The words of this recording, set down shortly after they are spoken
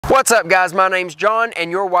What's up, guys? My name's John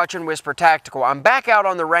and you're watching Whisper Tactical. I'm back out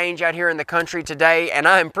on the range out here in the country today and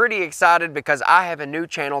I am pretty excited because I have a new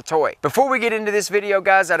channel toy. Before we get into this video,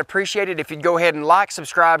 guys, I'd appreciate it if you'd go ahead and like,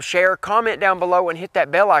 subscribe, share, comment down below and hit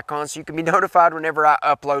that bell icon so you can be notified whenever I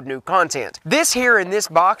upload new content. This here in this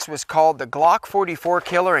box was called the Glock 44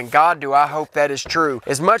 Killer, and God, do I hope that is true.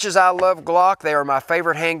 As much as I love Glock, they are my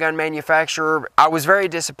favorite handgun manufacturer, I was very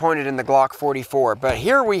disappointed in the Glock 44. But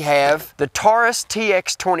here we have the Taurus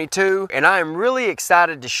TX22, and I am really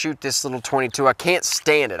excited to shoot this little 22. I can't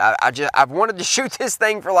stand it. I've wanted to shoot this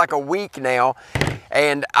thing for like a week now,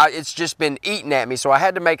 and it's just been eating at me, so I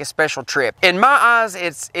had to make a special trip. In my eyes,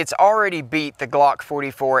 it's already beat the Glock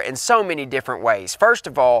 44 in so many different ways. First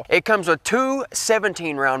of all, it comes with two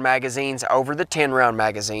 17-round magazines over the 10-round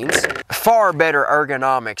magazines. Far better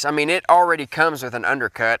ergonomics. I mean, it already comes with an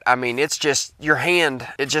undercut. I mean, it's just, your hand,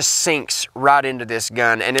 it just sinks right into this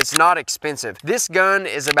gun, and it's not expensive. This gun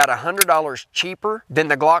is about $100 cheaper than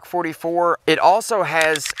the Glock 44. It also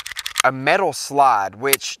has a metal slide,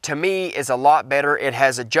 which to me is a lot better. It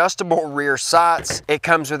has adjustable rear sights. It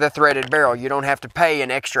comes with a threaded barrel. You don't have to pay an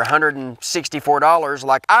extra $164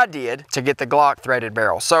 like I did to get the Glock threaded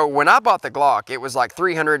barrel. So when I bought the Glock, it was like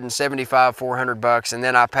 $375, $400, and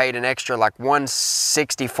then I paid an extra like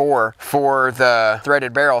 $164 for the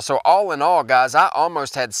threaded barrel. So all in all, guys, I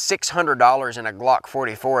almost had $600 in a Glock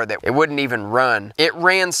 44 that it wouldn't even run. It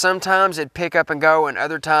ran sometimes, it'd pick up and go, and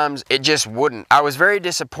other times it just wouldn't. I was very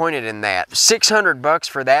disappointed in that. $600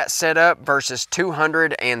 for that setup versus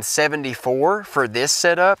 $274 for this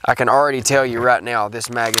setup. I can already tell you right now, this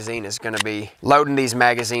magazine is going to be, loading these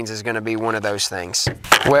magazines is going to be one of those things.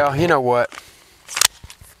 Well, you know what?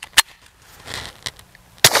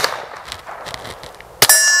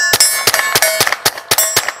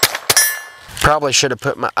 Probably should have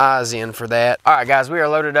put my eyes in for that. All right, guys, we are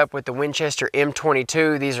loaded up with the Winchester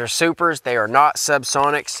M22. These are supers. They are not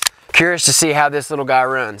subsonics. Curious to see how this little guy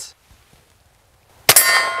runs.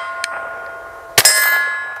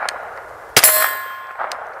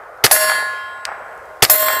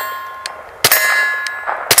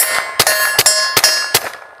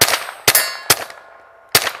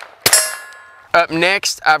 Up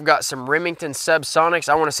next, I've got some Remington subsonics.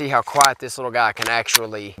 I want to see how quiet this little guy can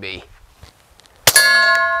actually be.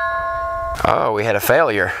 Oh, we had a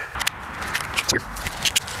failure.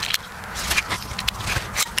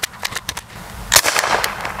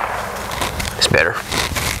 It's better.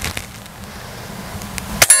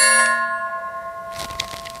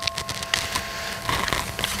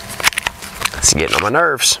 It's getting on my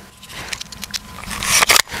nerves.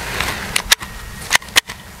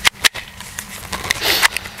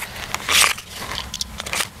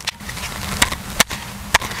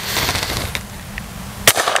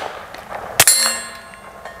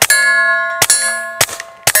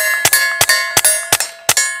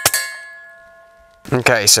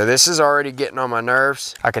 Okay, so this is already getting on my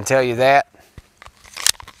nerves. I can tell you that.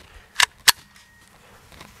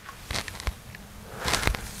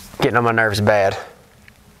 Getting on my nerves bad.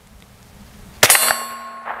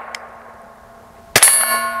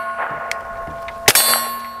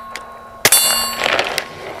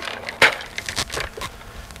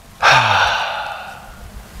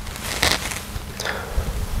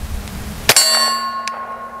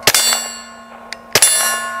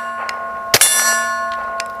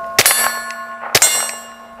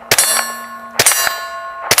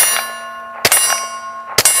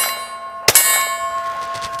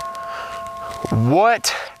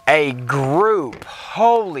 What a group.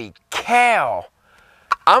 Holy cow.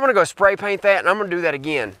 I'm gonna go spray paint that and I'm gonna do that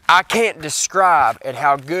again. I can't describe at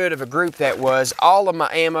how good of a group that was. All of my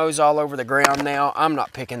ammo's all over the ground now. I'm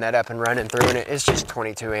not picking that up and running through it. It's just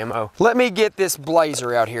 22 ammo. Let me get this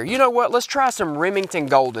blazer out here. You know what? Let's try some Remington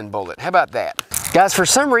Golden Bullet. How about that? Guys, for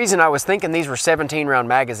some reason I was thinking these were 17-round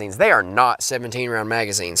magazines. They are not 17-round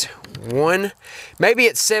magazines. Maybe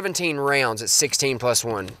it's 17 rounds. It's 16 plus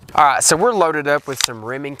 1. All right, so we're loaded up with some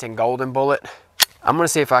Remington Golden Bullet. I'm gonna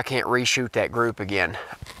see if I can't reshoot that group again.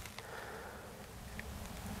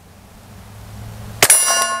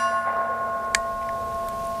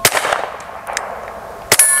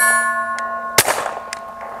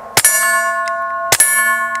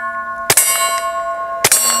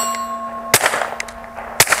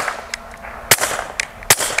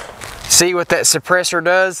 See what that suppressor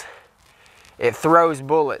does? It throws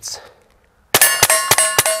bullets.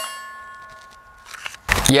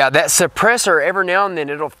 Yeah, that suppressor, every now and then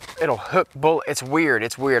it'll hook bullet. It's weird,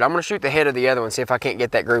 it's weird. I'm gonna shoot the head of the other one, see if I can't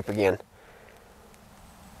get that group again.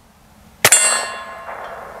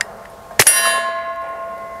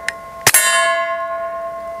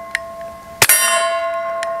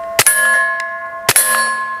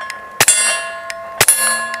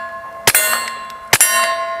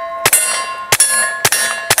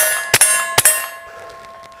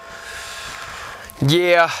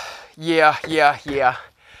 Yeah.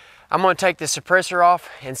 I'm gonna take the suppressor off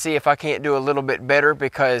and see if I can't do a little bit better,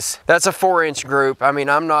 because that's a 4-inch group. I mean,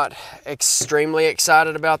 I'm not extremely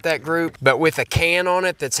excited about that group, but with a can on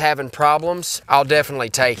it that's having problems, I'll definitely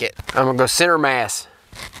take it. I'm gonna go center mass.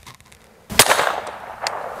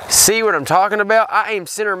 See what I'm talking about? I aimed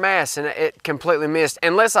center mass and it completely missed,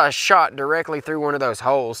 unless I shot directly through one of those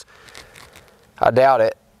holes. I doubt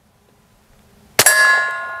it.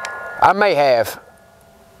 I may have.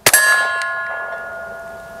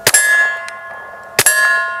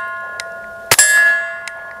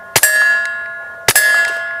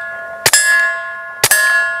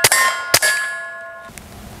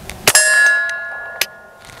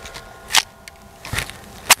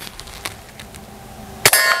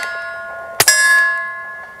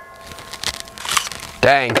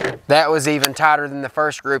 Dang, that was even tighter than the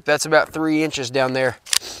first group. That's about 3 inches down there.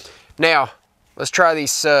 Now, let's try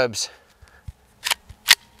these subs.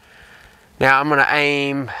 Now I'm gonna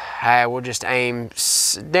aim, we'll just aim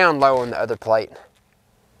down low on the other plate.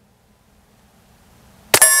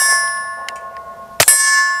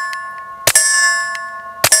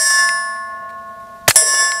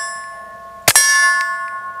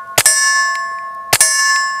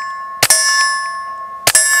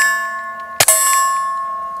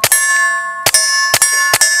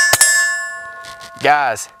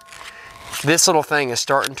 Guys, this little thing is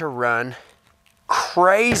starting to run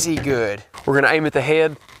crazy good. We're gonna aim at the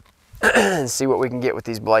head and see what we can get with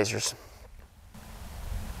these blazers.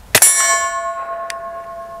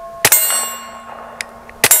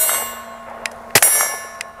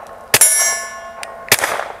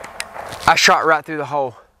 I shot right through the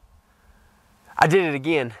hole. I did it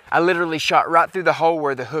again. I literally shot right through the hole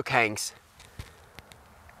where the hook hangs.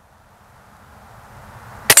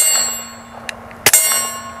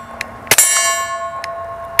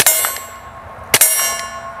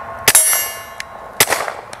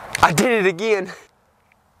 I did it again.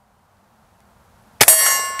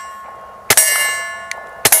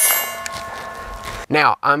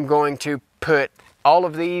 Now I'm going to put all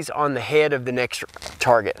of these on the head of the next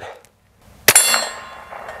target.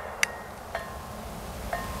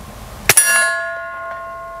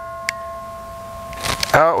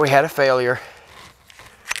 Oh, we had a failure.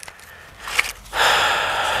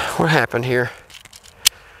 What happened here?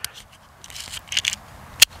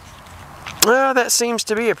 Well, that seems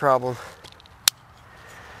to be a problem.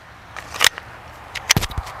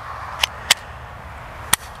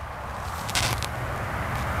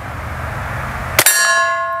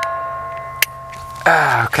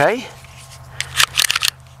 Okay.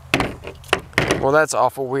 Well, that's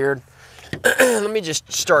awful weird. Let me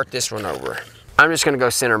just start this one over. I'm just gonna go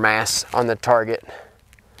center mass on the target.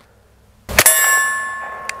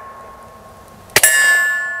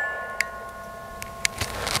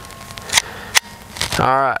 All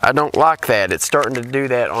right, I don't like that. It's starting to do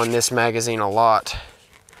that on this magazine a lot.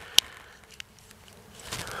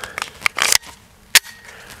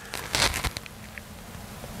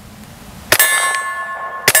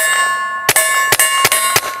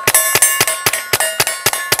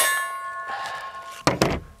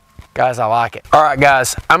 Guys, I like it. All right,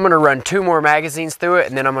 guys, I'm gonna run 2 more magazines through it,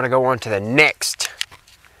 and then I'm gonna go on to the next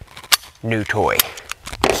new toy.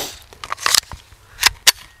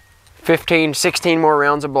 15, 16 more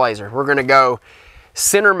rounds of blazer. We're gonna go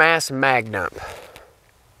center mass mag dump.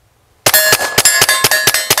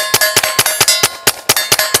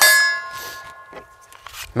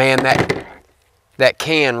 Man, that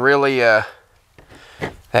can really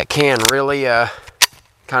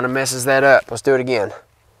kind of messes that up. Let's do it again.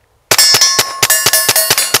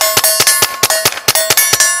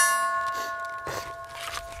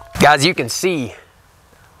 Guys, you can see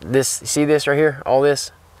this. See this right here? All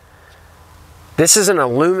this? This is an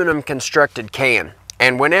aluminum constructed can.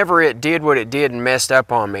 And whenever it did what it did and messed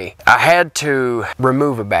up on me, I had to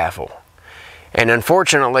remove a baffle. And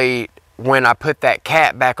unfortunately, when I put that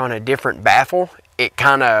cap back on a different baffle, it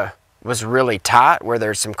kind of was really tight where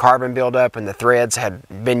there's some carbon buildup and the threads had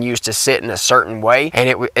been used to sit in a certain way,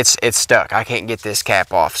 and it's stuck. I can't get this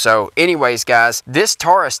cap off. So anyways, guys, this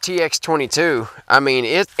Taurus TX22, I mean,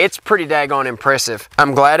 it's pretty daggone impressive.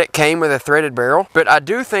 I'm glad it came with a threaded barrel, but I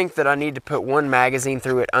do think that I need to put 1 magazine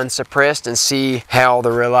through it unsuppressed and see how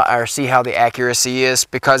the accuracy is,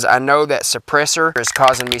 because I know that suppressor is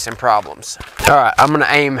causing me some problems. All right, I'm gonna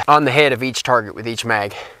aim on the head of each target with each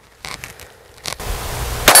mag.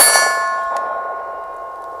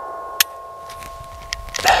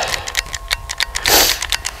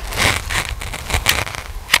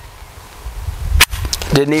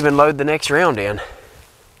 Didn't even load the next round in.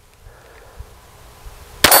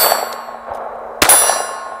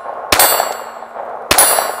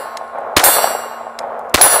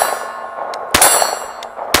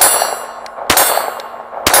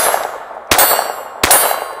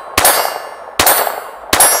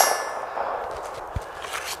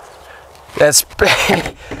 That's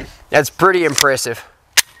that's pretty impressive.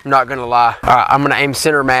 I'm not gonna lie. All right, I'm gonna aim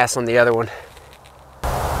center mass on the other one.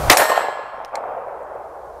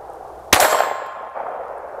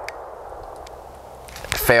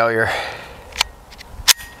 Failure.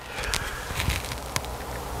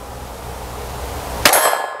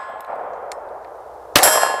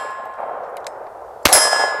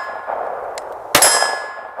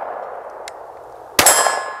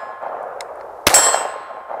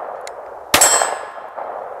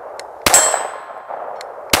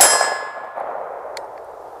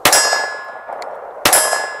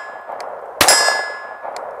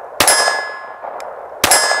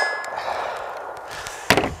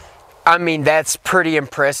 I mean, that's pretty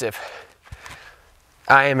impressive.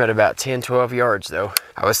 I am at about 10, 12 yards though.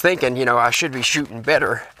 I was thinking, you know, I should be shooting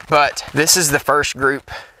better, but this is the first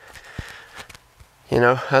group. You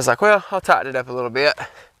know, I was like, well, I'll tighten it up a little bit.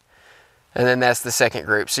 And then that's the second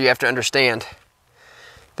group. So you have to understand,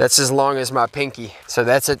 that's as long as my pinky. So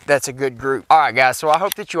that's a good group. All right, guys, so I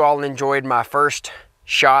hope that you all enjoyed my first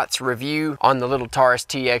shots review on the little Taurus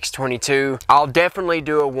TX22. I'll definitely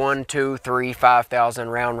do a 1, 2, 3, 5,000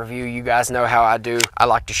 round review. You guys know how I do. I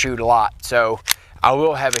like to shoot a lot. So I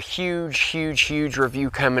will have a huge review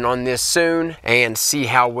coming on this soon and see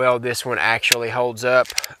how well this one actually holds up.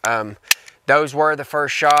 Those were the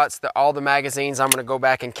first shots. All the magazines, I'm going to go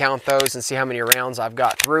back and count those and see how many rounds I've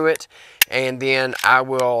got through it. And then I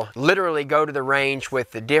will literally go to the range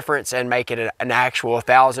with the difference and make it an actual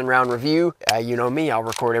 1,000 round review. You know me, I'll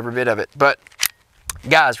record every bit of it. But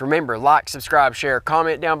guys, remember, like, subscribe, share,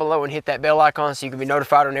 comment down below, and hit that bell icon so you can be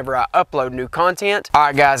notified whenever I upload new content. All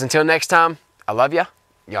right, guys, until next time, I love ya.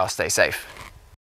 Y'all stay safe.